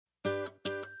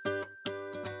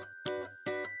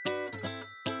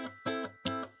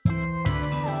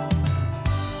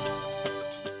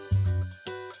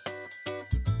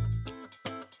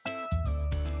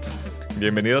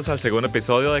Bienvenidos al segundo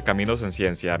episodio de Caminos en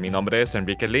Ciencia. Mi nombre es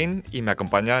Enrique Lin y me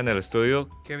acompaña en el estudio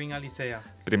Kevin Alicea.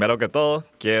 Primero que todo,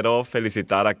 quiero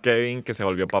felicitar a Kevin que se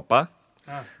volvió papá.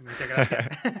 Muchas gracias.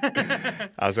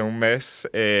 Hace un mes.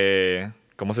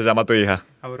 ¿Cómo se llama tu hija?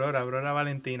 Aurora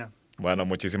Valentina. Bueno,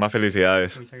 muchísimas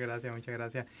felicidades. Muchas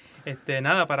gracias.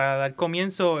 Nada, para dar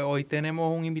comienzo, hoy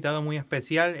tenemos un invitado muy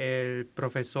especial, el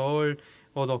profesor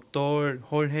o doctor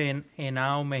Jorge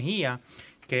Henao Mejía,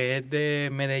 que es de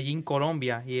Medellín,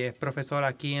 Colombia, y es profesor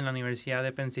aquí en la Universidad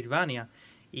de Pensilvania.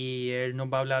 Y él nos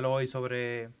va a hablar hoy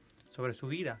sobre su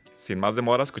vida. Sin más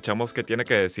demora, escuchamos qué tiene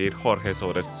que decir Jorge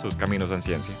sobre sus caminos en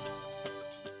ciencia.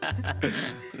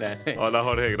 Hola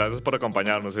Jorge, gracias por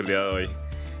acompañarnos el día de hoy.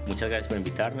 Muchas gracias por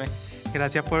invitarme.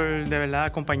 Gracias por de verdad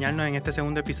acompañarnos en este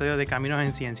segundo episodio de Caminos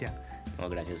en Ciencia. No,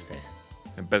 gracias a ustedes.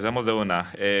 Empecemos de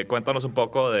una. Cuéntanos un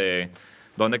poco de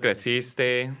dónde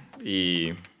creciste y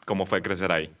cómo fue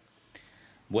crecer ahí.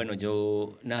 Bueno,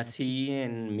 yo nací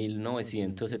en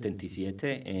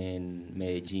 1977 en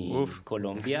Medellín,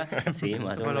 Colombia. Sí,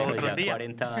 más o menos ya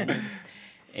 40 años.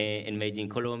 En Medellín,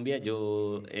 Colombia.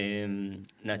 Yo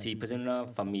nací pues en una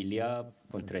familia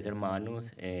con 3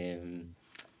 hermanos.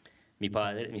 Mis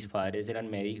padres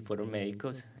fueron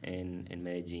médicos en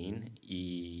Medellín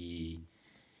y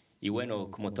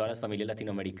bueno, como todas las familias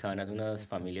latinoamericanas, unas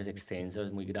familias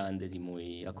extensas, muy grandes y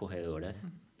muy acogedoras.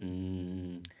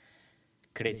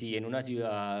 Crecí en una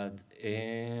ciudad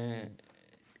en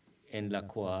la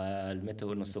cual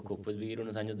nos tocó pues, vivir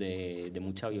unos años de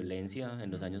mucha violencia en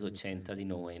los años 80 y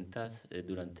 90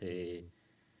 durante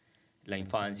la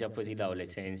infancia pues, y la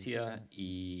adolescencia.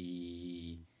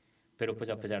 Pero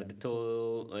pues a pesar de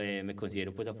todo me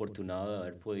considero pues afortunado de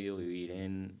haber podido vivir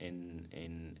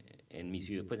en mi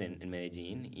ciudad, pues en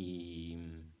Medellín,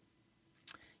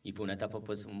 y fue una etapa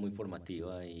pues muy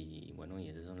formativa y bueno, y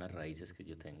esas son las raíces que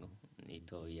yo tengo y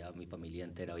todavía mi familia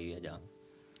entera vive allá.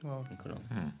 Wow. En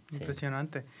Colombia. Sí.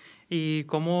 Impresionante. ¿Y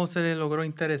cómo se le logró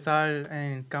interesar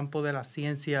en el campo de la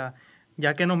ciencia?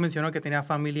 Ya que nos mencionó que tenía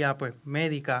familia pues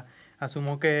médica,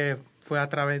 asumo que fue a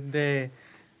través de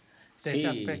ese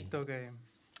aspecto que...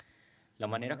 La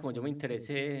manera como yo me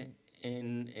interesé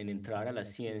en entrar a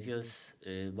las ciencias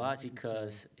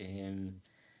básicas,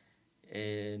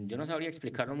 yo no sabría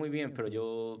explicarlo muy bien, pero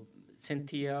yo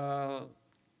sentía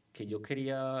que yo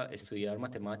quería estudiar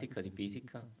matemáticas y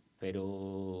física,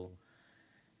 pero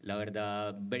la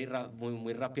verdad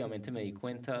muy rápidamente me di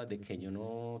cuenta de que yo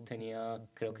no tenía,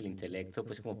 creo que el intelecto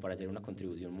pues como para hacer una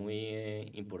contribución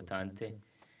muy importante,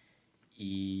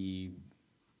 y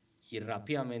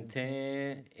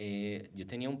rápidamente yo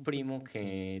tenía un primo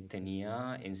que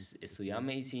estudiaba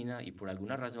medicina y por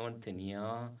alguna razón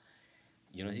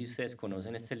yo no sé si ustedes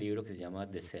conocen este libro que se llama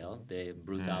The Cell, de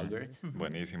Bruce Albert.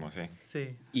 Buenísimo, sí.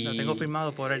 Sí, lo tengo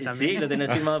firmado por él también. Sí, lo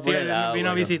tenés firmado por él. Él vino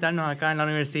a visitarnos acá en la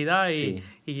universidad y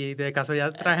de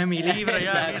casualidad traje mi libro.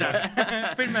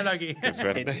 Mira, fírmelo aquí. Qué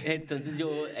suerte. Entonces yo,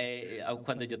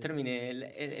 cuando yo terminé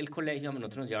el colegio,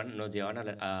 nosotros nos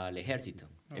llevan al ejército.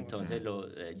 Entonces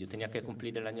yo tenía que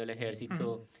cumplir el año del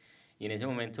ejército. Y en ese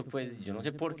momento, pues, yo no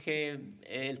sé por qué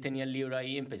él tenía el libro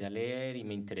ahí, empecé a leer y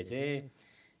me interesé.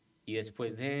 Y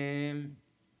después de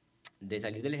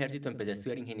salir del ejército empecé a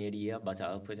estudiar ingeniería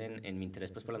basado pues en mi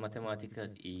interés pues por las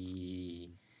matemáticas,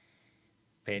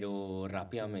 pero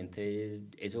rápidamente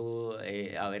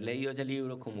haber leído ese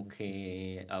libro como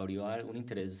que abrió un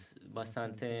interés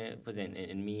bastante pues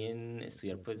en mí en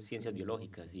estudiar pues ciencias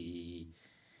biológicas, y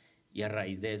a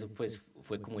raíz de eso pues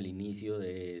fue como el inicio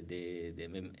de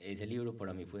ese libro.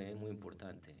 Para mí fue muy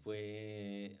importante,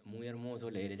 fue muy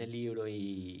hermoso leer ese libro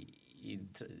y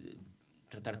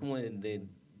tratar como de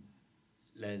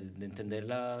entender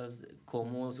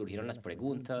cómo surgieron las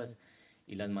preguntas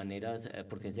y las maneras,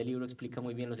 porque ese libro explica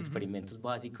muy bien los experimentos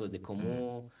básicos de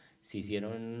cómo se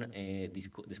hicieron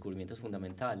descubrimientos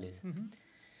fundamentales.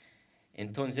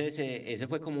 Entonces ese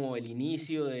fue como el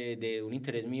inicio de un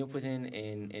interés mío pues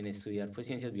en estudiar pues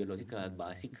ciencias biológicas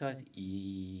básicas,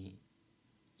 y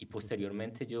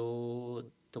posteriormente yo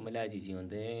tomé la decisión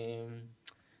de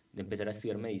empezar a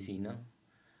estudiar medicina.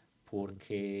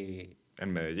 Porque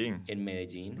 ¿En Medellín? En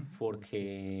Medellín,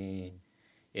 porque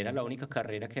era la única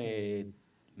carrera que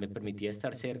me permitía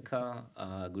estar cerca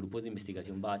a grupos de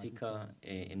investigación básica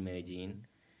en Medellín.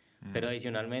 Pero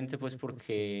adicionalmente, pues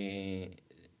porque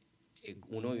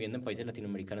uno viviendo en países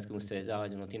latinoamericanos, como ustedes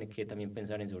saben, uno tiene que también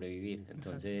pensar en sobrevivir.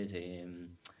 Entonces,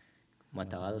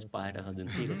 mataba a 2 pájaros de un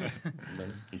tiro.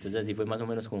 Bueno, entonces así fue más o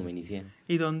menos como me inicié.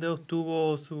 ¿Y dónde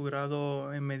obtuvo su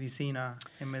grado en medicina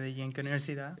en Medellín? ¿Qué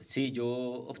universidad? Sí, yo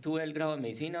obtuve el grado de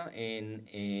medicina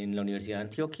en la Universidad de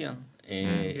Antioquia.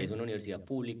 Es una universidad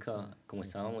pública, como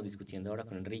estábamos discutiendo ahora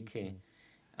con Enrique.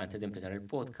 antes de empezar el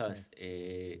podcast,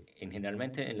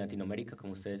 generalmente en Latinoamérica,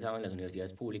 como ustedes saben, las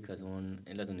universidades públicas son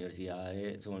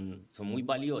muy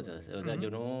valiosas. O sea,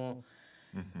 yo no...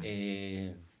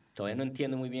 todavía no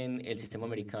entiendo muy bien el sistema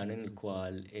americano en el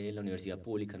cual la universidad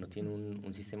pública no tiene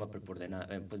un sistema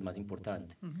pues más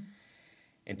importante.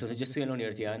 Entonces yo estudié en la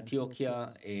Universidad de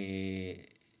Antioquia.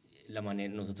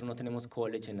 Nosotros no tenemos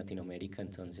college en Latinoamérica,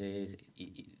 entonces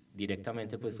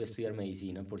directamente pues fui a estudiar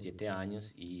medicina por 7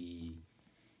 años y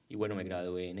bueno, me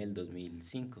gradué en el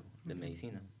 2005 de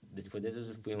medicina. Después de eso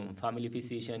fui un family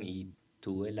physician y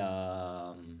tuve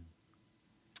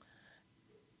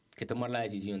que tomar la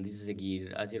decisión de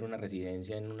seguir hacer una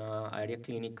residencia en una área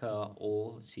clínica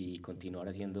o si continuar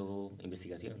haciendo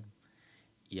investigación.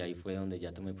 Y ahí fue donde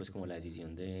ya tomé pues como la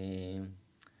decisión de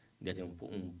hacer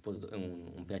un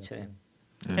PhD.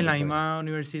 ¿En la misma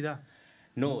universidad?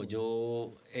 No,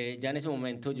 yo ya en ese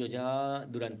momento, yo ya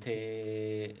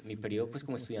durante mi periodo pues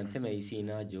como estudiante de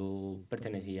medicina, yo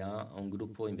pertenecía a un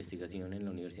grupo de investigación en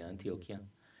la Universidad de Antioquia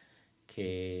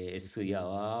que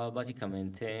estudiaba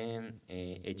básicamente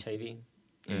HIV,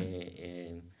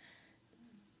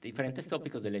 diferentes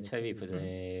tópicos del HIV, pues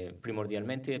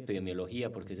primordialmente epidemiología,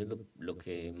 porque eso es lo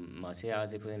que más se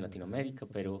hace pues en Latinoamérica,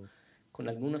 pero con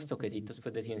algunos toquecitos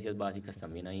pues de ciencias básicas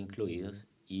también hay incluidos.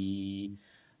 Y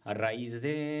a raíz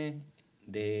de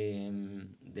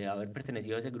haber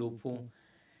pertenecido a ese grupo,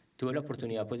 tuve la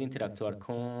oportunidad pues de interactuar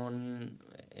con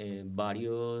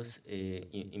varios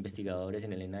investigadores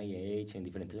en el NIH, en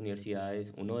diferentes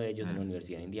universidades, uno de ellos en la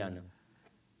Universidad de Indiana.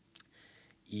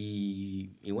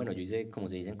 Y bueno, yo hice, como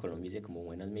se dice en Colombia, hice como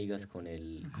buenas migas con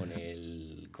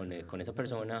esa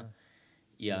persona.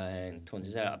 Y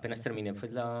entonces apenas terminé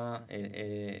pues mi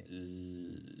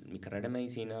carrera de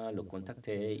medicina, lo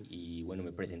contacté y bueno,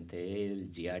 me presenté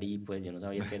el GRE, pues yo no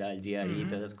sabía qué era el GRE y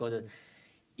todas esas cosas.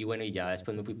 Y bueno, y ya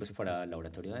después me fui pues para el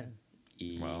laboratorio de él.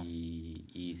 Y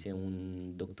hice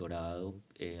un doctorado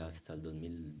hasta el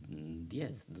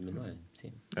 2009,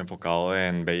 sí. ¿Enfocado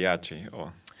en VIH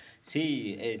o...?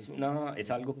 Sí, es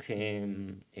algo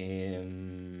que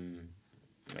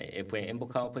fue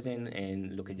enfocado pues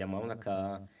en lo que llamamos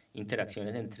acá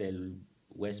interacciones entre el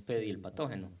huésped y el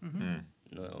patógeno,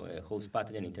 ¿no? Host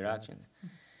pathogen interactions.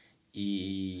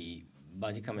 Y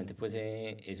básicamente pues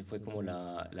eso fue como el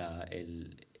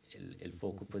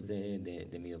foco pues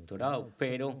de mi doctorado,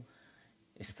 pero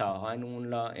estaba en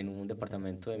un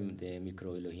departamento de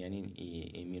microbiología y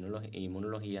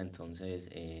inmunología, entonces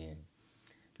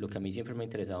lo que a mí siempre me ha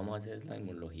interesado más es la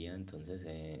inmunología, entonces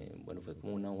bueno, fue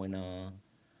como una buena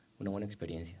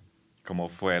experiencia. ¿Cómo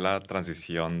fue la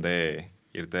transición de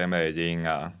irte de Medellín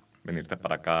a venirte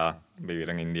para acá, vivir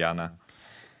en Indiana?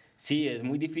 Sí, es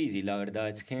muy difícil. La verdad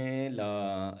es que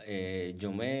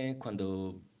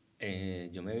cuando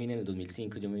yo me vine en el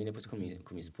 2005, yo me vine pues con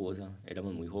mi esposa,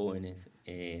 éramos muy jóvenes,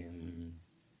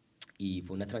 y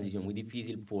fue una transición muy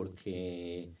difícil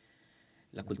porque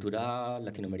la cultura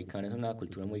latinoamericana es una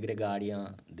cultura muy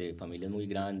gregaria, de familias muy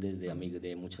grandes, de amigos,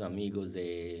 de muchos amigos,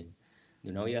 de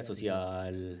una vida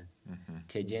social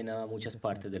que llena muchas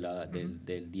partes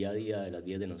del día a día, de las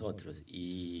vidas de nosotros.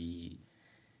 Y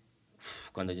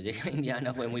cuando yo llegué a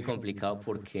Indiana fue muy complicado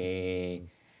porque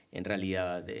en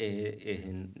realidad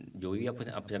yo vivía, pues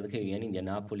a pesar de que vivía en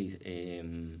Indianápolis,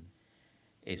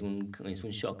 es un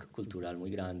shock cultural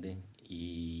muy grande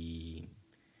y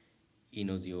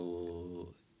nos dio...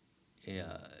 eh,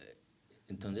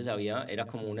 entonces era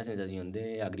como una sensación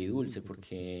de agridulce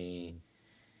porque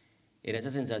era esa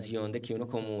sensación de que uno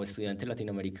como estudiante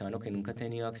latinoamericano que nunca ha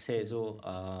tenido acceso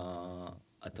a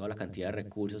toda la cantidad de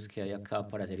recursos que hay acá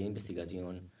para hacer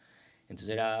investigación. Entonces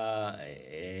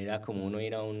era como uno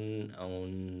ir a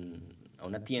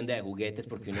una tienda de juguetes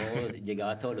porque uno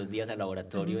llegaba todos los días al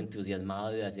laboratorio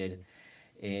entusiasmado de hacer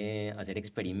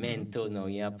experimentos, no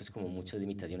había pues como muchas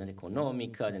limitaciones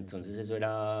económicas, entonces eso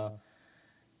era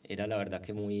la verdad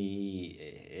que muy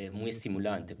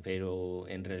estimulante, pero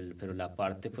pero la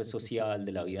parte pues social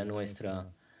de la vida nuestra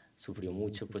sufrió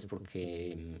mucho pues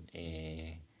porque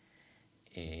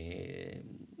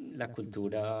la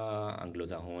cultura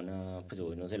anglosajona, pues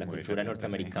o no sé, la cultura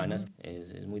norteamericana sí.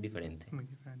 es muy diferente. Muy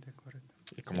diferente, correcto.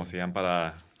 ¿Y cómo hacían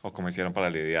cómo hicieron para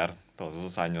lidiar todos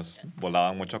esos años?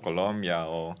 ¿Volaban mucho a Colombia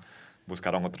o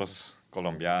buscaron otros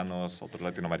colombianos, otros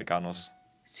latinoamericanos?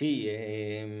 Sí,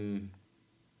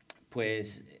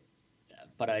 pues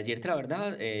para decirte la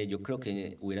verdad, yo creo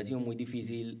que hubiera sido muy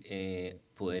difícil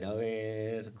poder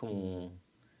haber como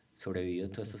sobrevivido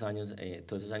todos esos años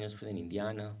pues en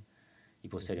Indiana y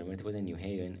posteriormente pues en New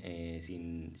Haven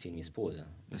sin mi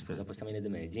esposa. Mi esposa pues también es de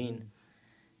Medellín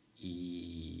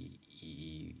y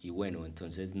bueno,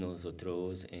 entonces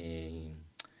nosotros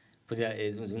pues ya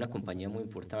es una compañía muy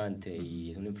importante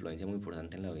y es una influencia muy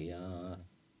importante en la vida,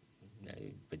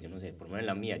 pues yo no sé, por lo menos en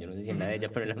la mía, yo no sé si en la de ella,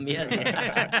 pero en la mía sí.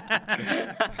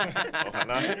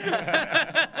 Ojalá.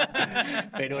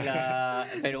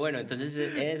 Pero bueno, entonces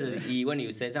eso, y bueno, y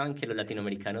ustedes saben que los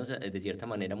latinoamericanos de cierta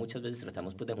manera muchas veces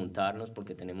tratamos pues de juntarnos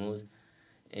porque tenemos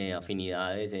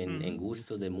afinidades en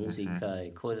gustos de música,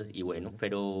 de cosas, y bueno,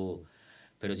 pero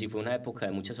sí fue una época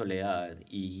de mucha soledad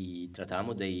y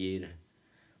tratábamos de ir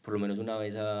por lo menos una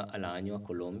vez al año a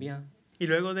Colombia. Y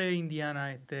luego de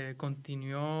Indiana,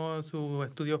 continuó sus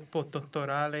estudios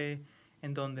postdoctorales,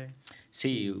 ¿en dónde?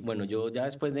 Sí, bueno, yo ya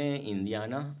después de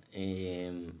Indiana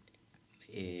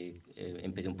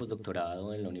empecé un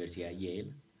postdoctorado en la Universidad de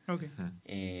Yale, Okay.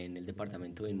 en el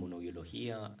departamento de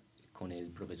inmunobiología con el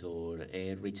profesor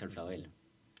Richard Flavel.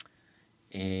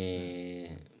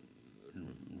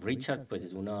 Richard pues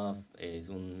es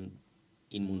un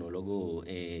inmunólogo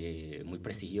muy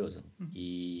prestigioso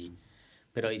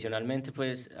pero adicionalmente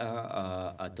pues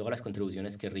a todas las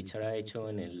contribuciones que Richard ha hecho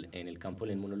en el campo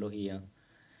de la inmunología,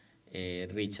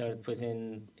 Richard pues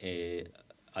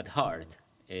at heart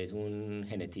es un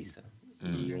genetista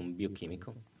y un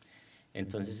bioquímico.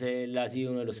 Entonces él ha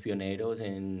sido uno de los pioneros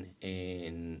en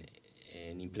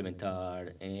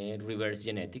implementar reverse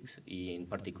genetics y en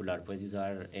particular pues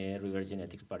usar reverse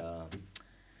genetics para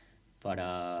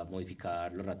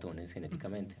modificar los ratones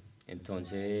genéticamente.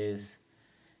 Entonces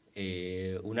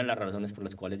una de las razones por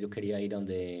las cuales yo quería ir a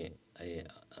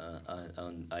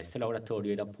este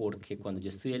laboratorio era porque cuando yo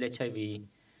estudié el HIV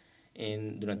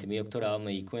durante mi doctorado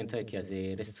me di cuenta de que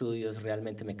hacer estudios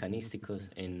realmente mecanísticos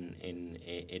con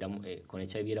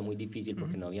HIV era muy difícil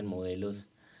porque no habían modelos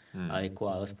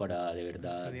adecuados para de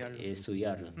verdad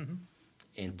estudiarlo.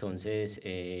 Entonces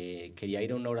quería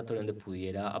ir a un laboratorio donde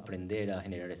pudiera aprender a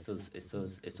generar estos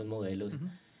modelos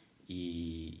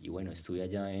y bueno, estuve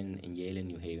allá en Yale, en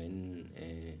New Haven,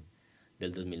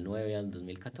 del 2009 al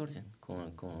 2014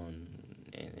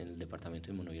 en el departamento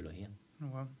de inmunobiología. Oh,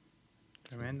 wow.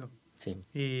 Tremendo. Sí.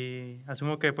 Y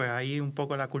asumo que pues ahí un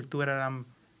poco la cultura era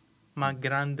más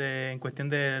grande en cuestión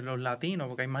de los latinos,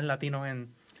 porque hay más latinos en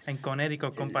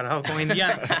Connecticut comparado con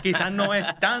Indiana. Quizás no es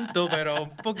tanto, pero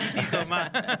un poquitito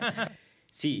más.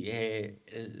 Sí,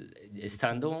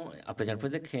 estando, a pesar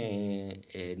pues de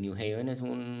que New Haven es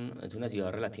una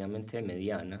ciudad relativamente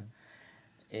mediana,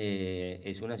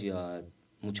 es una ciudad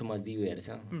mucho más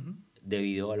diversa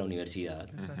debido a la universidad.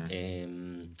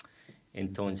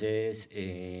 Entonces,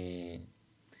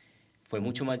 fue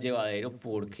mucho más llevadero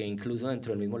porque incluso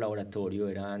dentro del mismo laboratorio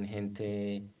eran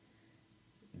gente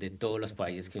de todos los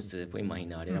países que usted se puede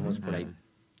imaginar. Éramos por ahí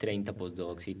 30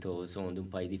 postdocs y todos son de un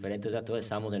país diferente. O sea, todos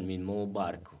estábamos en el mismo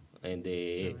barco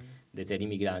de ser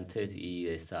inmigrantes y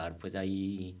de estar pues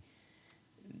ahí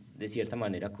de cierta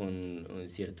manera con un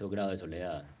cierto grado de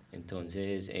soledad.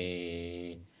 Entonces,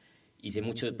 hice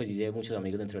muchos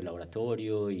amigos dentro del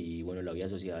laboratorio y bueno, la vida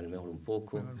social mejoró un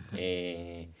poco.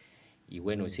 Y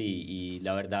bueno, sí, y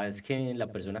la verdad es que la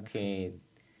persona que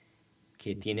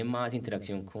tiene más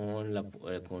interacción con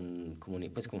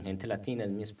gente latina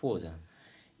es mi esposa.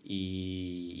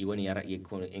 Y bueno,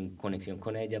 en conexión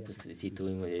con ella, pues sí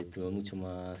tuve mucho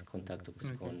más contacto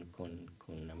pues,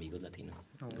 con amigos latinos.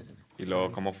 Y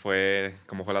luego, ¿cómo fue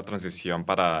la transición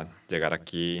para llegar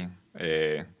aquí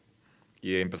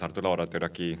y empezar tu laboratorio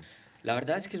aquí? La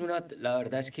verdad es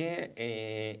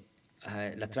que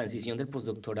la transición del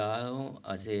postdoctorado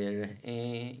a ser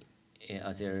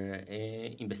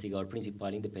investigador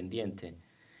principal independiente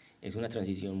es una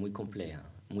transición muy compleja,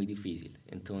 muy difícil,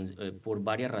 entonces, por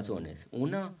varias razones.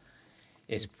 Una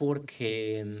es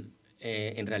porque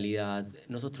en realidad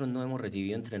nosotros no hemos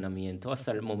recibido entrenamiento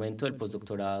hasta el momento del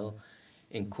postdoctorado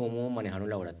en cómo manejar un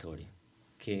laboratorio,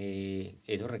 que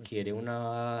eso requiere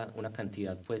una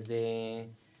cantidad pues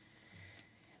de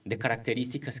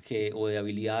características o de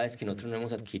habilidades que nosotros no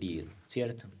hemos adquirido,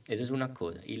 ¿cierto? Esa es una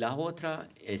cosa. Y la otra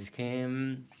es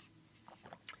que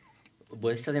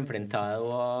vos estás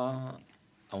enfrentado a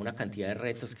una cantidad de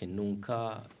retos que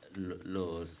nunca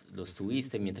los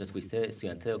tuviste mientras fuiste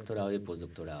estudiante de doctorado y de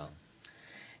postdoctorado.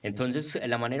 Entonces,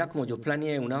 la manera como yo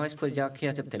planeé, una vez pues ya que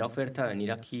acepté la oferta de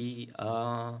venir aquí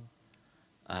a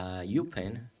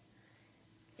UPenn,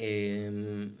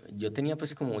 yo tenía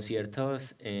pues como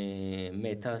ciertas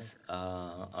metas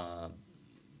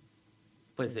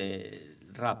pues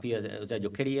rápidas. O sea,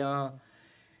 yo quería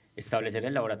establecer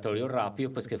el laboratorio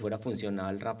rápido, pues que fuera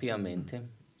funcional rápidamente,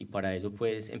 y para eso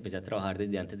pues empecé a trabajar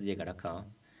desde antes de llegar acá,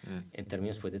 en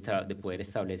términos pues de poder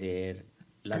establecer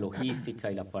la logística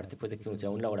y la parte pues de que sea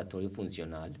un laboratorio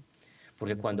funcional,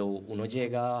 porque cuando uno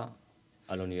llega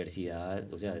a la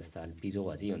universidad, o sea, está el piso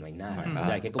vacío, no hay nada. No hay O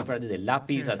sea, hay que comprar desde el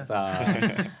lápiz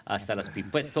hasta las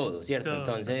pues todo, ¿cierto? Todo,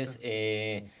 Entonces,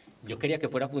 yo quería que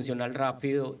fuera funcional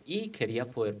rápido y quería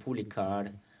poder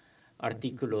publicar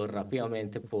artículos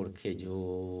rápidamente porque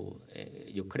yo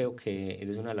creo que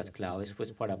esa es una de las claves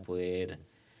pues para poder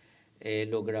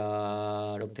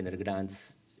lograr obtener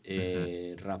grants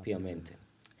rápidamente.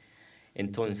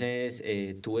 Entonces,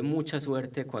 tuve mucha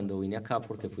suerte cuando vine acá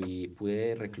porque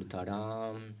pude reclutar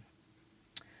a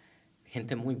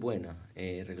gente muy buena.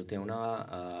 Recluté un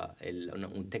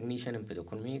technician, empezó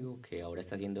conmigo, que ahora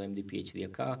está haciendo MD PhD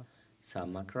acá,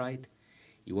 Sam McWright.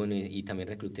 Y bueno, y también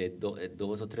recluté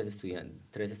dos o tres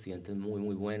estudiantes muy,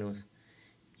 muy buenos.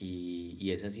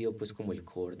 Y ese ha sido pues como el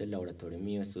core del laboratorio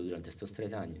mío durante estos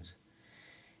 3 años.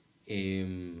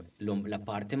 La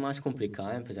parte más complicada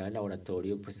de empezar el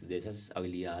laboratorio, pues de esas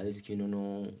habilidades que uno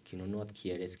no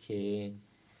adquiere, es que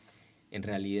en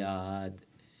realidad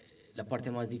la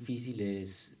parte más difícil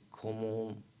es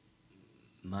cómo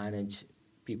manage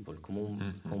people, cómo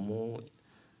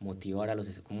motivar a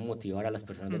las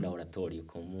personas del laboratorio,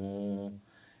 cómo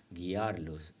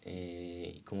guiarlos,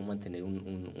 cómo mantener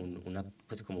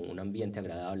pues como un ambiente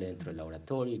agradable dentro del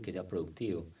laboratorio y que sea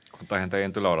productivo. ¿Cuánta gente hay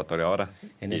en tu laboratorio ahora?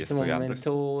 En ¿Y este estudiantes?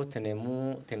 momento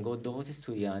tengo 2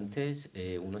 estudiantes,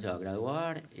 uno se va a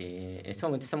graduar. En este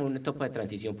momento estamos en una etapa de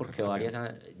transición porque varios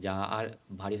han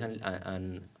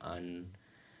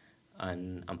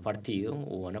partido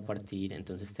o van a partir.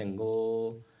 Entonces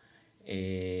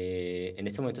en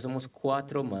este momento somos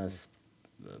 4 más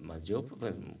yo,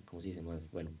 pues, ¿cómo se dice?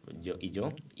 Bueno, yo y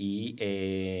yo.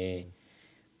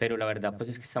 Pero la verdad pues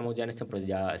es que estamos ya en este proceso,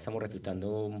 ya estamos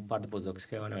reclutando un par de postdocs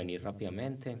que van a venir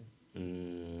rápidamente.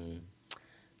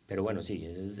 Pero bueno, sí,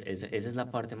 esa es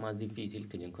la parte más difícil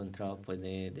que yo he encontrado pues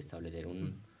de establecer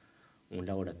un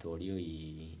laboratorio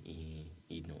y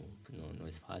no, pues no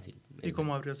es fácil. Y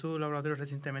como abrió su laboratorio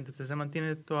recientemente, ¿usted se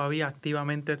mantiene todavía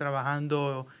activamente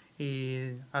trabajando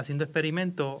y haciendo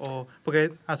experimentos?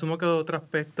 Porque asumo que otro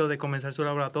aspecto de comenzar su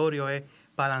laboratorio es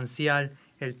balancear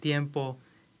el tiempo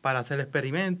para hacer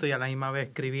experimentos y a la misma vez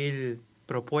escribir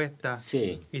propuestas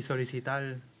Sí. y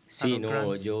solicitar. Sí,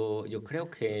 no, yo creo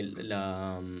que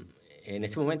en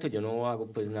este momento yo no hago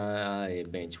pues nada de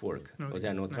bench work, o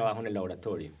sea, no trabajo en el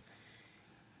laboratorio,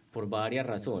 por varias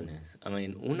razones.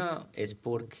 Una es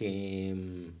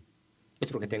porque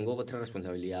tengo otras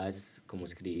responsabilidades como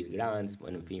escribir grants,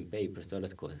 bueno, en fin, papers, todas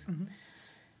las cosas.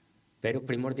 Pero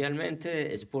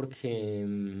primordialmente es porque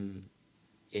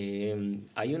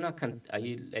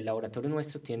el laboratorio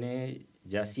nuestro tiene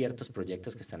ya ciertos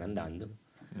proyectos que están andando.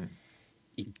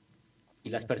 Y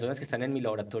las personas que están en mi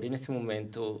laboratorio en este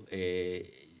momento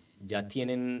ya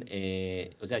tienen,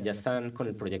 o sea, ya están con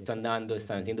el proyecto andando,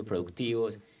 están siendo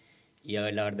productivos. Y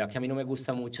la verdad que a mí no me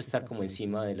gusta mucho estar como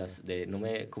encima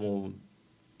como...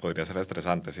 Podría ser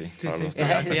estresante, sí, Sí, para sí. los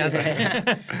estudiantes.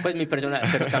 Pues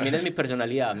pero también es mi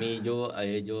personalidad.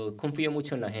 Yo confío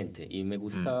mucho en la gente y me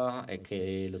gusta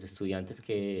que los estudiantes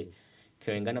que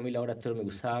vengan a mi laboratorio, me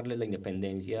gusta darles la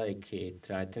independencia de que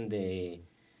traten de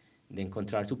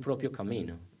encontrar su propio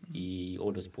camino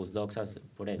o los postdocs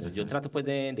por eso. Yo trato pues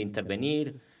de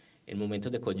intervenir en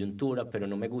momentos de coyuntura, pero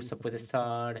no me gusta pues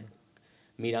estar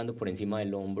mirando por encima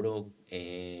del hombro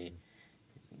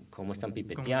cómo están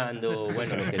pipeteando,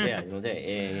 bueno, lo que sea, no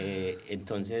sé.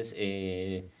 Entonces,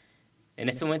 en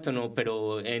este momento no,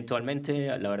 pero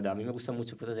eventualmente, la verdad, a mí me gusta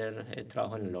mucho pues hacer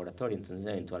trabajo en el laboratorio, entonces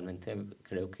eventualmente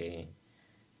creo que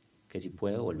si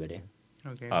puedo, volveré.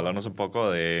 Okay, Háblanos un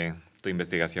poco de tu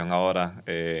investigación ahora,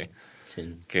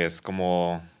 Sí. que es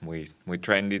como muy, muy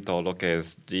trendy, todo lo que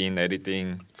es gene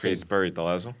editing, CRISPR y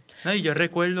todo eso. No, y yo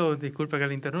recuerdo, disculpe que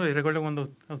le interrumpa, yo recuerdo cuando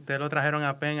a usted lo trajeron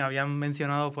a Penn, habían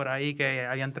mencionado por ahí que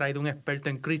habían traído un experto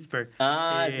en CRISPR.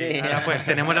 Sí. Ahora pues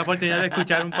tenemos la oportunidad de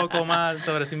escuchar un poco más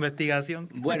sobre su investigación.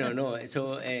 Bueno, no,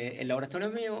 el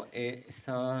laboratorio mío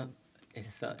está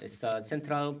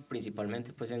centrado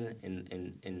principalmente pues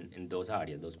en 2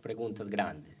 áreas, 2 preguntas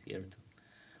grandes, ¿cierto?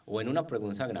 O en una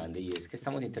pregunta grande, y es que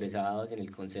estamos interesados en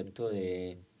el concepto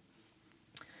de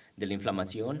la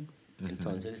inflamación.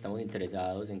 Entonces estamos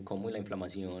interesados en cómo la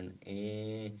inflamación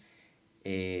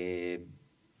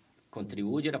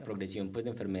contribuye a la progresión pues,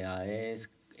 de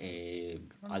enfermedades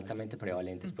altamente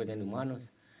prevalentes pues, en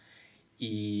humanos.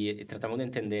 Y tratamos de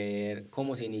entender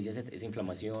cómo se inicia esa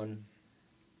inflamación,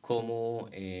 cómo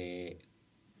se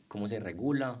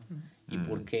regula y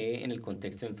por qué en el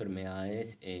contexto de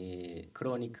enfermedades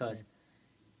crónicas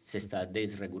se está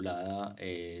desregulada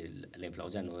la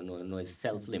inflamación, o sea, no es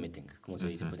self-limiting, como se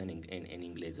dice pues, en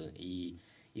inglés, y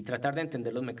tratar de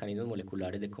entender los mecanismos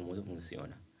moleculares de cómo eso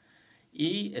funciona.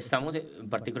 Y estamos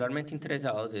particularmente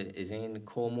interesados es en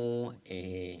cómo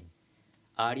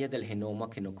áreas del genoma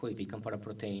que no codifican para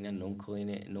proteína, non-coding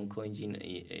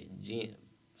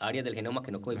áreas del genoma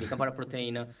que no codifican para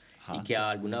proteína y que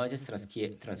algunas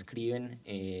veces transcriben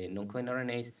non-coding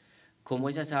RNAs, cómo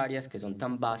esas áreas que son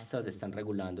tan vastas están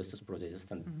regulando estos procesos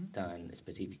tan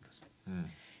específicos.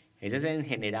 Ese es en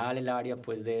general el área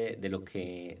pues, de lo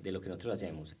que nosotros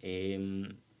hacemos.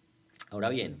 Ahora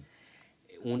bien,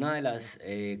 una de las,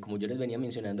 como yo les venía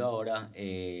mencionando ahora,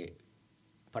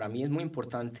 para mí es muy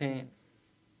importante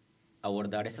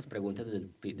abordar estas preguntas desde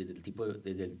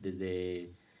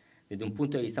un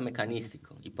punto de vista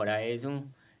mecanístico, y para eso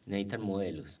necesitan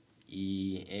modelos.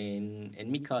 Y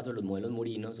en mi caso, los modelos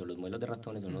murinos o los modelos de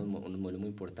ratones son unos modelos muy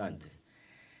importantes.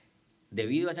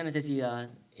 Debido a esa necesidad,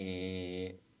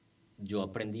 yo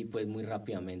aprendí pues muy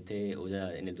rápidamente, o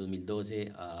sea, en el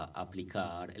 2012, a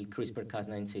aplicar el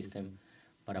CRISPR-Cas9 System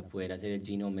para poder hacer el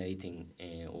genome editing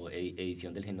o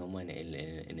edición del genoma en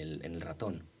el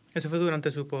ratón. ¿Eso fue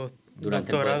durante su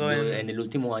postdoctorado? En el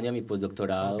último año de mi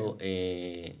postdoctorado,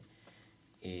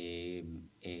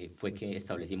 fue que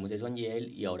establecimos eso en Yale,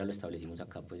 y ahora lo establecimos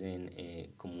acá pues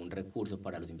como un recurso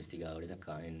para los investigadores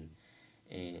acá en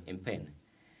Penn.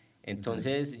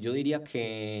 Entonces yo diría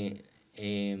que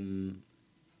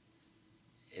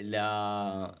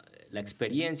la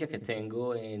experiencia que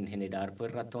tengo en generar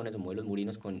pues ratones o modelos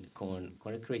murinos con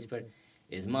el CRISPR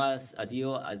ha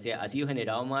sido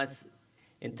generado más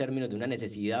en términos de una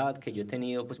necesidad que yo he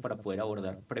tenido pues para poder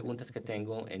abordar preguntas que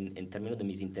tengo en términos de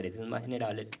mis intereses más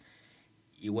generales.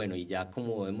 Y bueno, y ya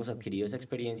como hemos adquirido esa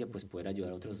experiencia, pues poder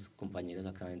ayudar a otros compañeros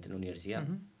acá dentro de la universidad.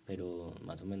 Pero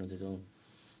más o menos eso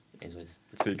es.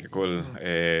 Sí, qué cool.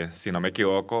 Si no me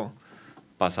equivoco,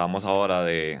 pasamos ahora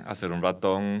de hacer un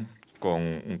ratón con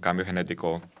un cambio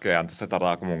genético que antes se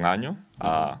tardaba como un año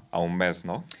a un mes,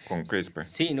 ¿no? Con CRISPR.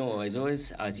 Sí, no, eso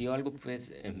ha sido algo,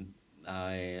 pues, a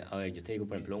ver, yo te digo,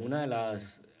 por ejemplo, una de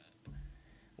las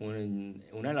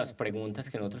preguntas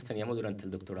que nosotros teníamos durante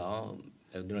el doctorado,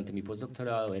 durante mi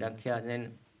postdoctorado, era qué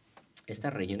hacen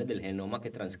estas regiones del genoma que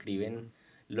transcriben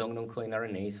long non-coding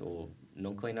RNAs o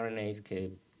non-coding RNAs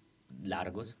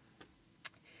largos,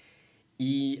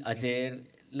 y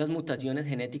hacer las mutaciones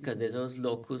genéticas de esos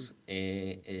locus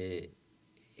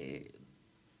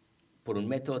por un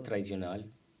método tradicional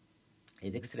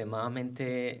es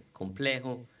extremadamente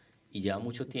complejo y lleva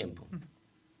mucho tiempo.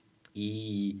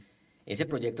 Y ese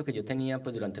proyecto que yo tenía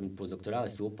pues durante mi postdoctorado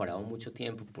estuvo parado mucho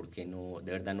tiempo porque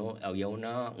de verdad no había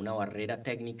una barrera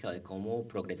técnica de cómo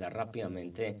progresar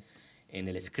rápidamente en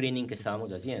el screening que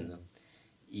estábamos haciendo.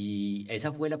 Y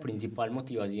esa fue la principal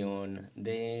motivación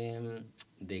de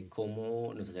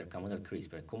cómo nos acercamos al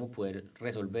CRISPR, cómo poder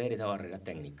resolver esa barrera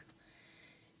técnica.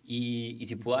 Y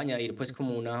si puedo añadir, pues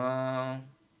como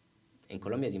en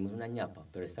Colombia decimos una ñapa,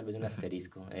 pero es tal vez un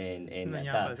asterisco Una acá.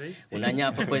 ñapa, ¿sí? Una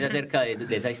ñapa, pues, acerca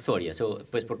de esa historia.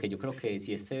 Pues porque yo creo que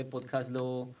si este podcast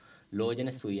lo oyen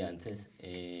estudiantes,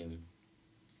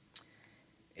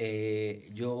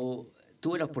 yo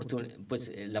tuve la oportunidad,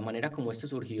 pues la manera como esto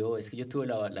surgió es que yo tuve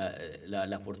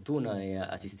la fortuna de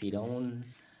asistir a un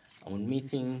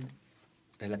meeting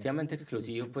relativamente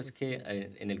exclusivo, pues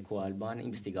en el cual van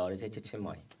investigadores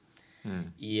HHMI.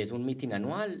 Y es un meeting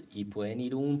anual y pueden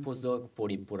ir un postdoc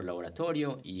por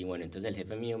laboratorio. Y bueno, entonces el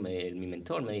jefe mío, mi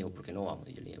mentor, me dijo, ¿por qué no vamos?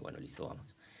 Y yo le dije, bueno, listo, vamos.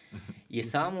 Y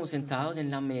estábamos sentados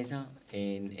en la mesa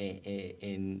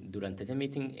durante ese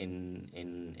meeting,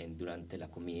 durante la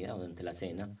comida o durante la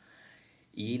cena.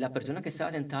 Y la persona que estaba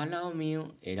sentada al lado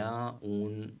mío era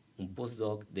un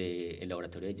postdoc del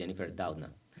laboratorio de Jennifer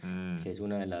Doudna, que es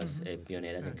una de las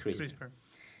pioneras en CRISPR.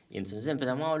 Y entonces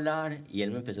empezamos a hablar y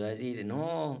él me empezó a decir,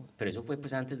 no, pero eso fue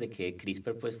pues antes de que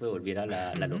CRISPR pues volviera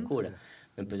la locura.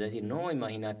 Me empezó a decir, no,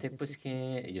 imagínate pues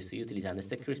que yo estoy utilizando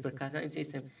este CRISPR-Cas9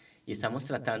 System y estamos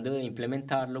tratando de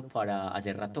implementarlo para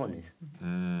hacer ratones.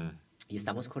 Y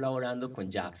estamos colaborando con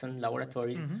Jackson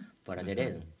Laboratories para hacer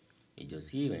eso. Y yo,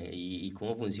 sí, ¿y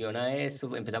cómo funciona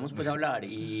esto? Empezamos pues a hablar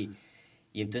y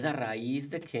entonces a raíz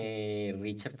de que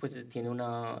Richard pues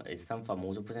es tan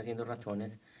famoso pues haciendo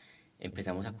ratones,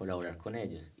 empezamos a colaborar con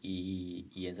ellos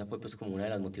y esa fue pues como una de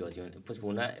las motivaciones, pues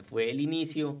fue el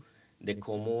inicio de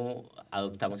cómo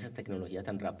adoptamos esa tecnología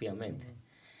tan rápidamente.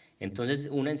 Entonces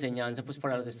una enseñanza pues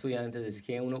para los estudiantes es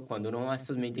que cuando uno va a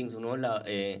estos meetings,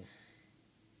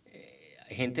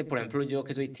 gente, por ejemplo, yo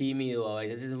que soy tímido, a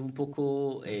veces es un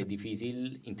poco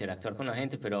difícil interactuar con la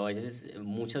gente, pero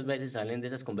muchas veces salen de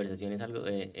esas conversaciones algo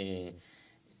de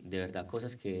verdad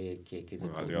cosas que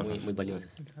son muy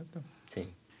valiosas. Exacto.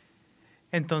 Sí.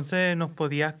 Entonces, ¿nos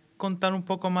podías contar un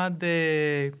poco más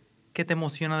de qué te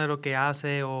emociona de lo que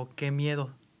haces o qué miedos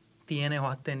tienes o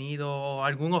has tenido, o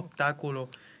algún obstáculo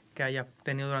que hayas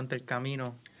tenido durante el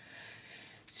camino?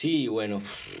 Sí, bueno,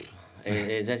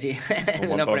 es así, Un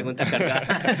una montón. pregunta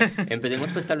cargada.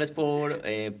 Empecemos pues tal vez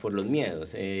por los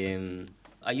miedos.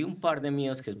 Hay un par de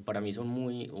miedos que para mí son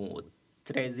o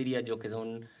tres diría yo que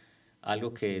son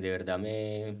algo que de verdad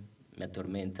me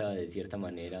atormenta de cierta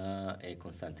manera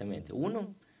constantemente.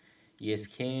 Uno, y es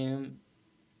que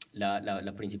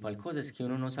la principal cosa es que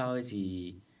uno no sabe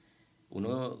si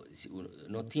uno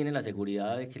no tiene la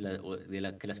seguridad de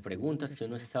que las preguntas que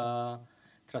uno está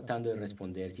tratando de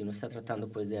responder, si uno está tratando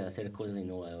pues de hacer cosas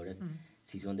innovadoras,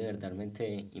 si son de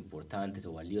verdaderamente importantes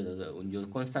o valiosas. Yo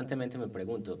constantemente me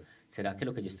pregunto, ¿será que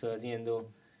lo que yo estoy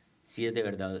haciendo si es de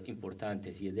verdad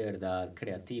importante, si es de verdad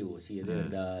creativo, si es de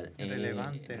verdad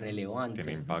Relevante. relevante,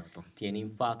 Tiene impacto. tiene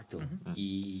impacto?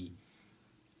 Y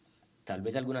tal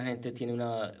vez alguna gente tiene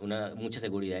mucha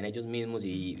seguridad en ellos mismos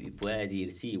y pueda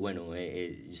decir, sí, bueno, yo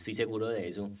estoy seguro de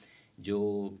eso.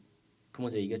 Yo, como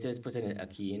se dice después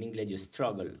aquí en inglés, yo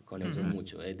struggle con eso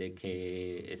mucho, de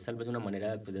que es tal vez una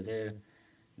manera pues,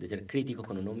 de ser crítico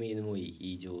con uno mismo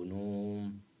y yo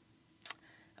no...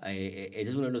 ese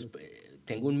es uno de los...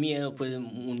 tengo un miedo, pues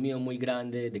un miedo muy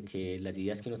grande de que las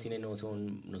ideas que uno tiene no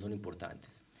son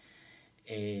importantes.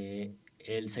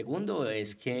 El segundo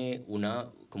es que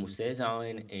como ustedes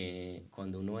saben,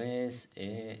 cuando uno es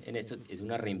en esto, es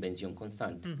una reinvención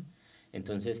constante.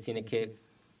 Entonces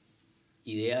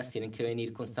ideas tienen que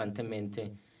venir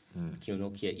constantemente que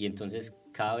uno quiere. Y entonces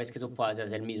cada vez que eso pasa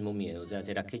es el mismo miedo. O sea,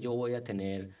 ¿será que yo voy a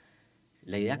tener...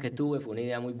 La idea que tuve fue una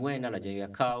idea muy buena, la llevé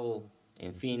a cabo,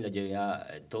 en fin,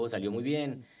 todo salió muy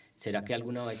bien. ¿Será que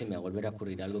alguna vez se me va a volver a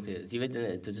ocurrir algo que... ¿Sí?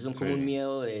 Entonces son como un Sí.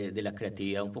 miedo de la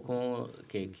creatividad un poco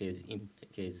que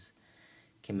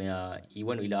me da... Y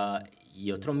bueno,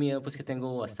 y otro miedo pues que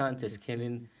tengo bastante es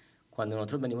que cuando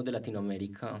nosotros venimos de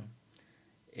Latinoamérica,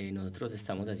 nosotros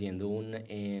estamos haciendo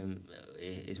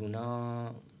es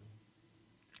una...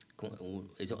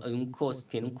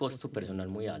 tiene un costo personal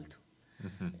muy alto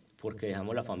porque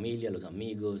dejamos la familia, los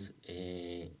amigos.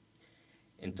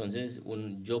 Entonces,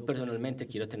 yo personalmente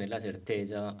quiero tener la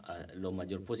certeza lo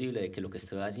mayor posible de que lo que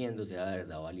estoy haciendo sea de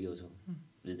verdad valioso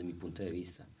desde mi punto de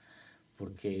vista.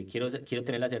 Porque quiero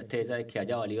tener la certeza de que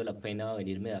haya valido la pena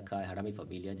venirme de acá, dejar a mi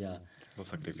familia allá. Los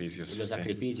sacrificios. Los Sí.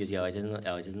 sacrificios, y a veces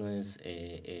no es,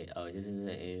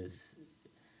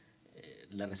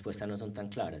 las respuestas no son tan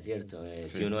claras, ¿cierto?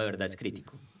 Sí. Si uno de verdad es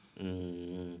crítico.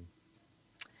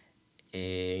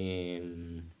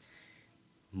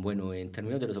 Bueno, en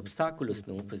términos de los obstáculos,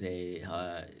 ¿no? Pues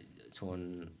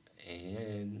son,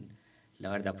 la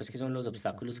verdad, pues que son los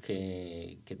obstáculos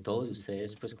que todos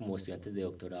ustedes, pues como estudiantes de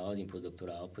doctorado y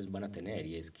postdoctorado, pues van a tener.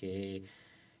 Y es que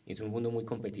es un mundo muy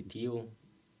competitivo,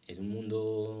 es un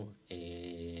mundo,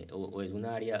 o es un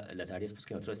área, las áreas pues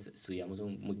que nosotros estudiamos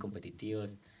son muy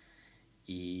competitivas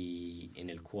y en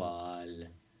el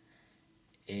cual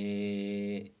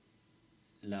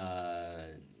la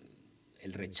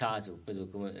el rechazo, pues,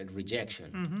 o como el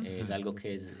rejection, es algo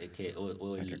que es... Hay que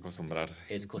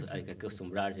acostumbrarse. Hay que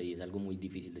acostumbrarse y es algo muy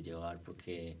difícil de llevar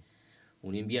porque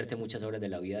uno invierte muchas horas de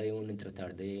la vida de uno en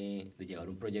tratar de llevar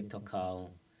un proyecto a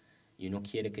cabo y uno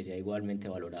quiere que sea igualmente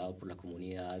valorado por la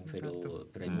comunidad, pero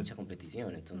hay mucha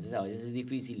competición. Entonces, a veces es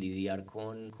difícil lidiar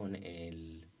con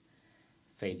el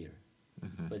failure.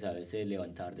 Pues a veces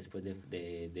levantar después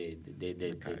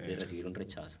de recibir un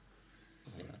rechazo.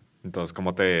 Entonces,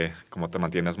 cómo te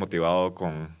mantienes motivado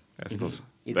con estos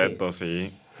retos?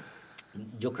 Sí.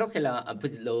 Yo creo que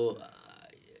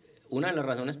una de las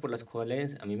razones por las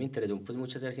cuales a mí me interesó pues,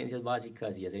 mucho hacer ciencias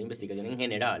básicas y hacer investigación en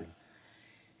general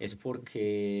es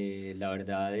porque la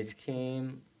verdad es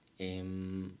que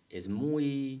es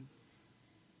muy...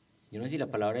 Yo no sé si la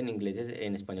palabra en inglés,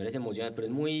 en español es emocionante, pero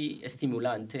es muy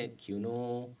estimulante que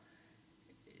uno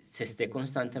se esté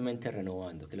constantemente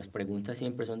renovando, que las preguntas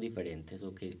siempre son diferentes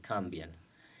o que cambian.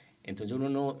 Entonces uno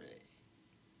no,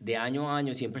 de año a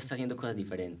año siempre está haciendo cosas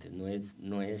diferentes, no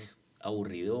es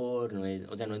aburridor,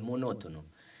 o sea, no es monótono.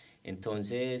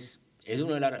 Entonces, es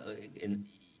uno de las...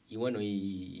 Y bueno,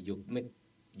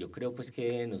 yo creo pues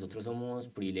que nosotros somos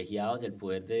privilegiados del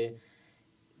poder de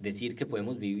decir que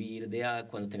podemos vivir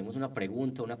cuando tenemos una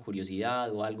pregunta, una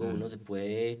curiosidad o algo, uno se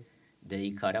puede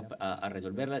dedicar a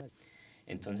resolverla.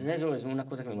 Entonces eso es una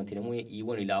cosa que me mantiene muy... Y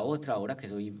bueno, y la otra, ahora que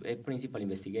soy Principal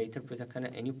Investigator pues acá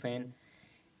en UPenn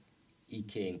y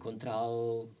que he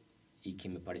encontrado y que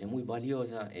me parece muy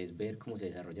valiosa es ver cómo se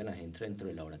desarrolla la gente dentro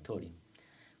del laboratorio,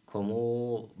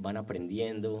 cómo van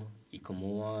aprendiendo y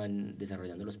cómo van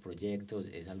desarrollando los proyectos.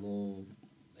 Es algo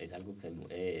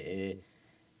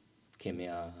que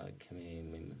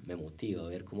me motiva a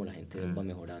ver cómo la gente va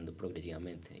mejorando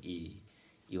progresivamente y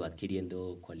va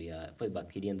adquiriendo cualidad, pues va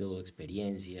adquiriendo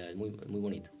experiencia, es muy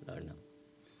bonito, la verdad.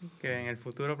 Que en el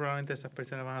futuro probablemente esas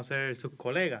personas van a ser sus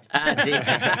colegas. Ah, sí.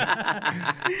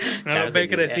 No Claro los ve que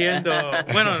sí. creciendo.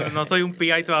 Bueno, no soy un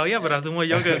PI todavía, pero asumo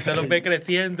yo que usted los ve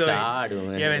creciendo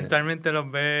Claro, y eventualmente los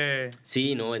ve...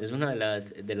 Sí, no, esa es una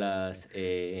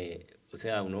o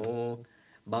sea, uno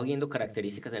va viendo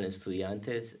características en los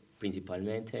estudiantes,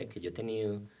 principalmente, que yo he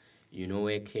tenido, y uno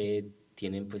ve que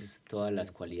tienen pues todas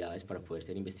las cualidades para poder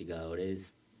ser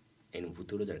investigadores en un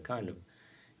futuro cercano.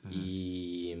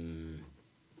 Y,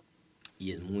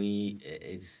 y es muy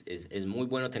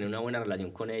bueno tener una buena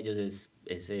relación con ellos,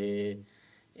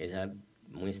 esa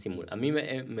muy estimulante. A mí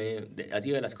ha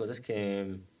sido de las cosas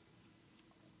que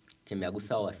me ha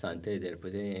gustado bastante de ser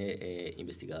pues,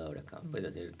 investigador acá,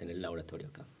 pues tener el laboratorio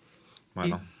acá.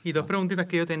 Bueno. Y dos preguntitas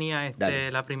que yo tenía. Dale.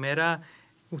 La primera,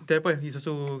 usted pues hizo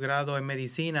su grado en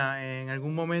medicina. ¿En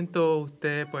algún momento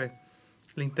usted pues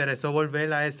le interesó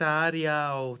volver a esa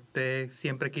área o usted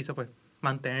siempre quiso pues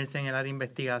mantenerse en el área de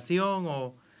investigación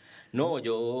o...? No,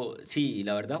 sí,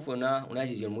 la verdad fue una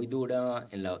decisión muy dura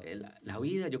en la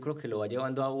vida. Yo creo que lo va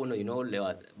llevando a uno y uno le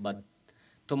va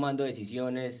tomando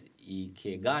decisiones y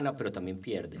que gana, pero también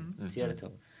pierde,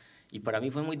 ¿cierto? Y para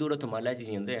mí fue muy duro tomar la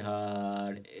decisión de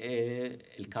dejar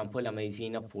el campo de la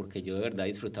medicina porque yo de verdad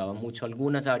disfrutaba mucho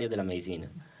algunas áreas de la medicina.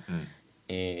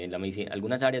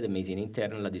 Algunas áreas de medicina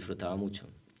interna las disfrutaba mucho.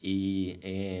 Y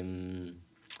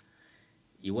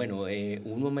bueno,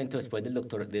 hubo un momento después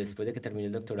después de que terminé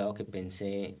el doctorado que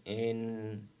pensé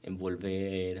en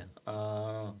volver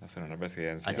a hacer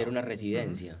una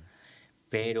residencia.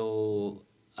 Pero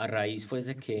a raíz pues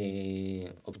de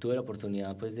que obtuve la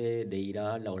oportunidad pues de ir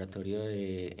al laboratorio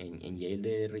en Yale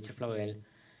de Richard Flavell,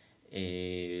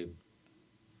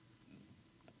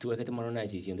 tuve que tomar una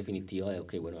decisión definitiva de,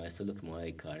 ok, bueno, a esto es lo que me voy a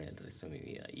dedicar el resto de mi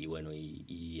vida. Y bueno,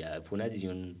 fue una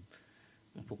decisión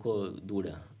un poco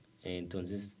dura.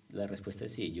 Entonces, la respuesta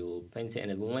es sí. Yo pensé, en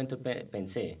algún momento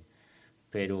pensé,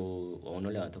 pero a uno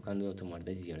le va tocando tomar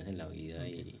decisiones en la vida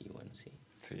y bueno, sí.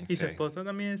 Sí, ¿Y su esposa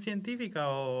también es científica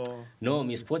o...? No,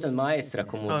 mi esposa es maestra,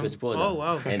 como tu esposa. Oh,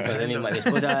 wow. Entonces, mi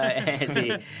esposa, sí,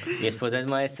 mi esposa es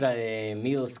maestra de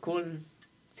middle school.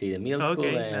 Sí, de middle school,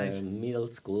 nice. middle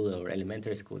school o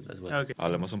elementary school as well. Okay.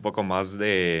 Hablemos un poco más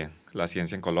de la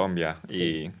ciencia en Colombia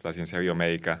y la ciencia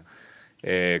biomédica.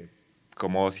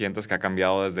 ¿Cómo sientes que ha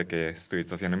cambiado desde que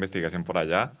estuviste haciendo investigación por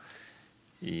allá?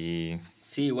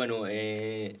 Sí, bueno,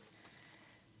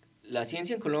 la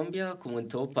ciencia en Colombia, como en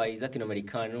todo país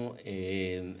latinoamericano,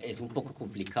 es un poco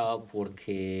complicado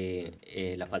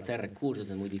porque la falta de recursos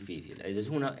es muy difícil. Esa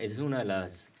es una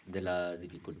de las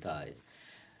dificultades.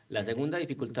 La segunda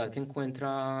dificultad que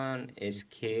encuentran es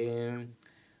que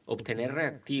obtener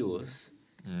reactivos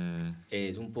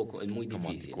es muy como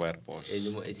difícil. Anticuerpos.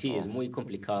 Sí, es muy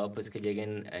complicado pues que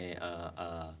lleguen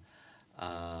a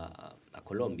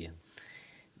Colombia.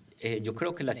 Yo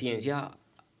creo que la ciencia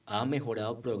ha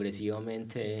mejorado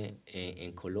progresivamente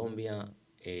en Colombia.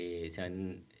 Se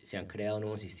han creado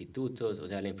nuevos institutos, o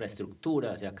sea, la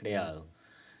infraestructura se ha creado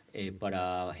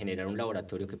para generar un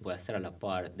laboratorio que pueda estar a la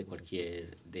par de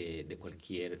cualquier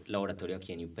laboratorio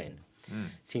aquí en UPenn.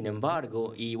 Sin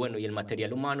embargo, y el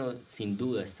material humano sin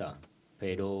duda está,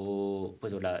 pero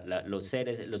pues los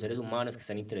seres humanos que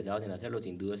están interesados en hacerlo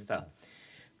sin duda está,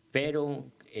 pero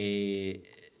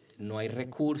no hay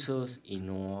recursos y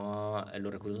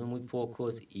los recursos son muy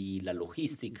pocos y la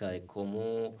logística de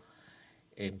cómo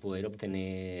poder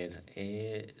obtener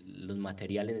los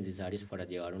materiales necesarios para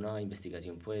llevar una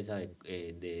investigación pues,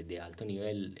 de alto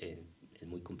nivel es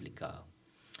muy complicado.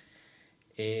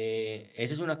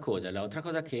 Esa es una cosa. La otra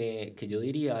cosa que yo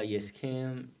diría, y es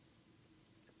que,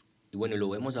 y bueno, lo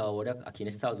vemos ahora aquí en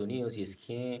Estados Unidos, y es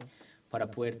que para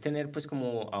poder tener pues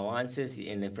como avances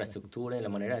en la infraestructura, en la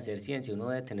manera de hacer ciencia, uno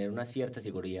debe tener una cierta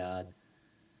seguridad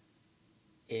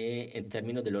en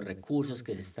términos de los recursos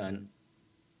que se están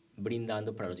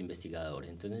brindando para los investigadores.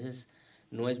 Entonces,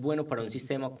 no es bueno para un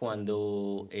sistema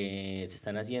cuando se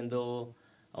están haciendo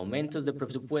aumentos de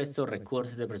presupuesto,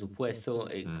 recortes de presupuesto,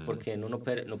 porque no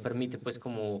permite pues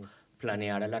como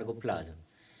planear a largo plazo.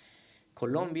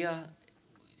 Colombia,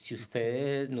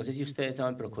 no sé si ustedes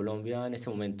saben, pero Colombia en este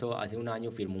momento, hace un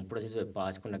año, firmó un proceso de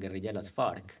paz con la guerrilla de las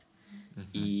FARC.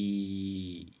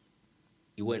 Y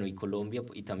bueno, y Colombia,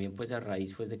 y también pues a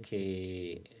raíz pues de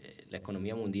que la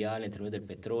economía mundial en términos del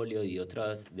petróleo y de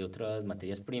otras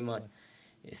materias primas,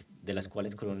 de las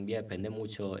cuales Colombia depende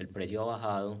mucho, el precio ha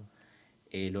bajado,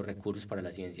 los recursos para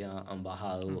la ciencia han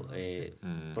bajado,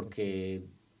 porque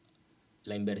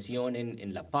la inversión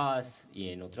en la paz y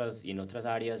en otras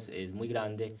áreas es muy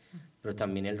grande, pero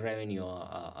también el revenue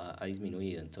ha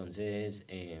disminuido. Entonces,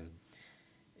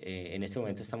 en este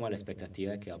momento estamos a la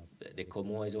expectativa de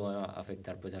cómo eso va a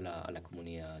afectar pues, a la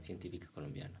comunidad científica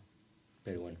colombiana.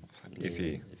 Pero bueno. Y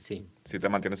sí. Si te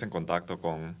mantienes en contacto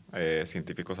con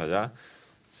científicos allá,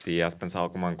 si has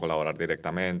pensado como en colaborar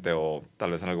directamente o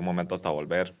tal vez en algún momento hasta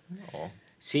volver.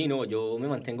 Sí, no, yo me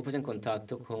mantengo pues en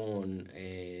contacto con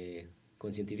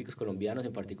científicos colombianos,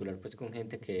 en particular pues con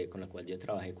gente con la cual yo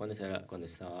trabajé cuando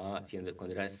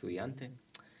era estudiante.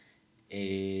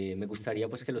 Me gustaría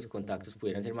pues que los contactos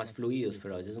pudieran ser más fluidos,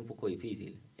 pero a veces es un poco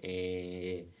difícil.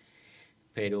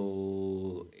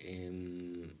 Pero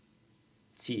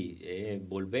sí,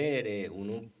 volver,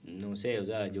 uno, no sé, o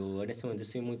sea, yo en este momento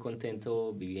estoy muy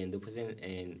contento viviendo pues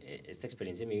en esta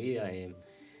experiencia de mi vida.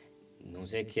 No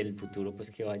sé qué el futuro pues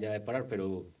que vaya a deparar,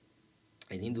 pero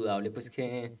es indudable pues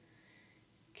que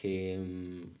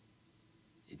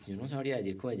yo no sabría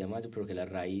decir cómo se llama eso, pero que las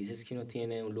raíces que uno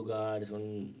tiene de un lugar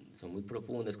son muy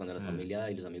profundas cuando la familia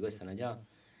y los amigos están allá.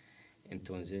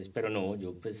 Entonces, pero no,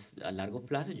 yo pues a largo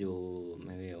plazo yo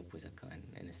me veo pues acá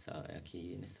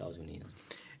aquí en Estados Unidos.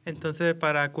 Entonces,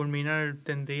 para culminar,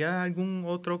 ¿tendría algún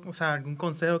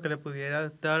consejo que le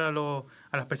pudiera dar a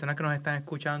las personas que nos están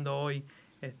escuchando hoy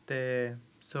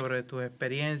sobre tus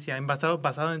experiencias,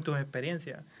 basado en tus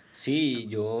experiencias? Sí,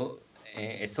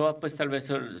 esto va pues tal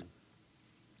vez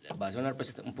va a sonar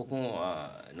pues un poco,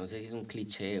 no sé si es un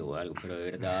cliché o algo, pero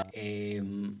de verdad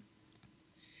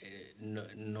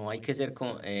no hay que ser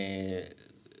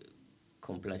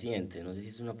complaciente, no sé si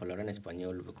es una palabra en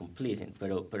español, complacent,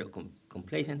 pero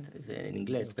complacent es en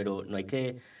inglés, pero no hay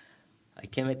que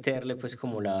meterle pues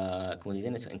como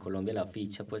dicen en Colombia, la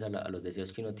ficha pues a los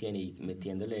deseos que uno tiene y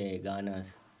metiéndole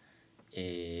ganas.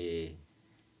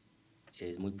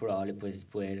 Es muy probable pues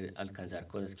poder alcanzar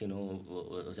cosas que uno,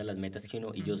 o sea, las metas que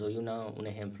uno, y yo soy un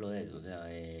ejemplo de eso, o sea,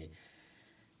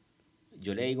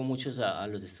 yo le digo muchos a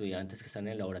los estudiantes que están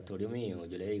en el laboratorio mío,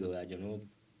 yo le digo, vea,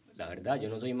 la verdad, yo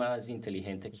no soy más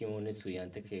inteligente que un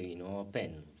estudiante que vino a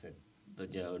Penn, o sea,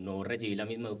 yo no recibí la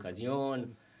misma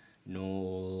educación,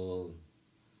 no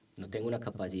tengo una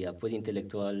capacidad pues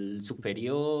intelectual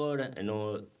superior,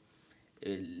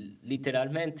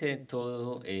 literalmente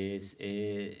todo es,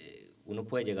 uno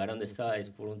puede llegar a donde está, es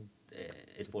por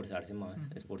esforzarse más,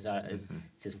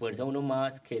 se esfuerza uno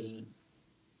más que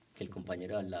el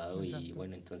compañero al lado. Exacto. Y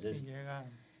bueno, entonces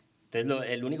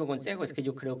el único consejo es que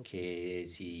yo creo que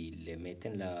si le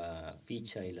meten la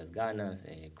ficha y las ganas,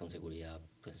 con seguridad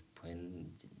pues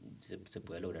se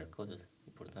puede lograr cosas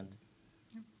importantes.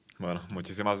 Bueno,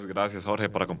 muchísimas gracias, Jorge,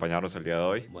 por acompañarnos el día de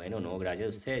hoy. Bueno, no, gracias a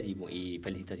ustedes y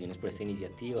felicitaciones por esta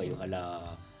iniciativa y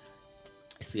ojalá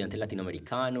estudiantes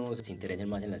latinoamericanos se interesen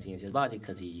más en las ciencias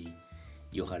básicas y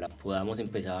ojalá podamos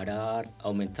empezar a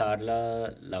aumentar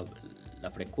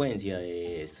la frecuencia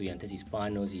de estudiantes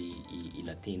hispanos y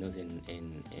latinos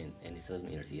en estas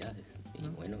universidades. Y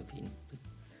bueno, en fin, pues,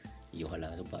 y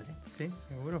ojalá eso pase. Sí,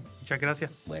 seguro. Muchas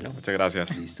gracias. Bueno, muchas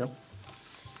gracias. Listo.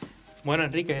 Bueno,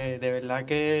 Enrique, de verdad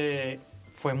que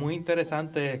fue muy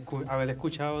interesante haber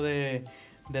escuchado de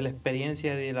la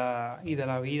experiencia y de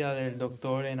la vida del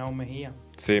doctor Henao Mejía.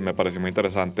 Sí, me pareció muy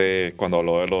interesante cuando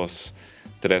habló de los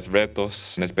 3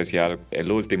 retos, en especial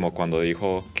el último, cuando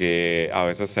dijo que a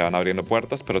veces se van abriendo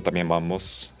puertas, pero también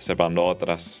vamos cerrando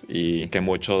otras y que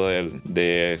mucho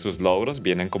de sus logros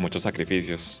vienen con muchos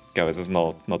sacrificios que a veces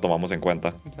no tomamos en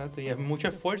cuenta. Exacto, y es mucho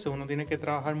esfuerzo, uno tiene que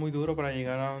trabajar muy duro para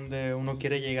llegar a donde uno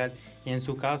quiere llegar y en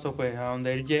su caso, pues a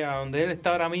donde él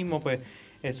está ahora mismo, pues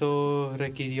eso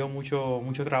requirió mucho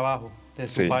trabajo de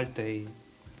su parte y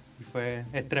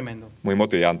es tremendo. Muy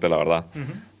motivante, la verdad.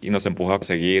 Y nos empuja a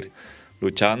seguir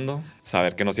luchando,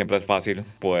 saber que no siempre es fácil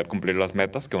poder cumplir las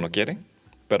metas que uno quiere,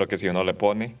 pero que si uno le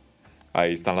pone,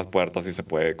 ahí están las puertas y se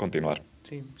puede continuar.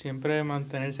 Sí, siempre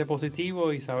mantenerse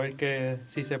positivo y saber que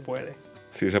sí se puede.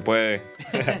 Sí se puede.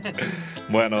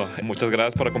 Bueno, muchas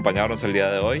gracias por acompañarnos el día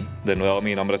de hoy. De nuevo,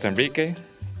 mi nombre es Enrique.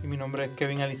 Y mi nombre es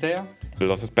Kevin Alicea.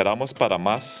 Los esperamos para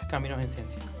más Caminos en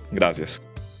Ciencia. Gracias.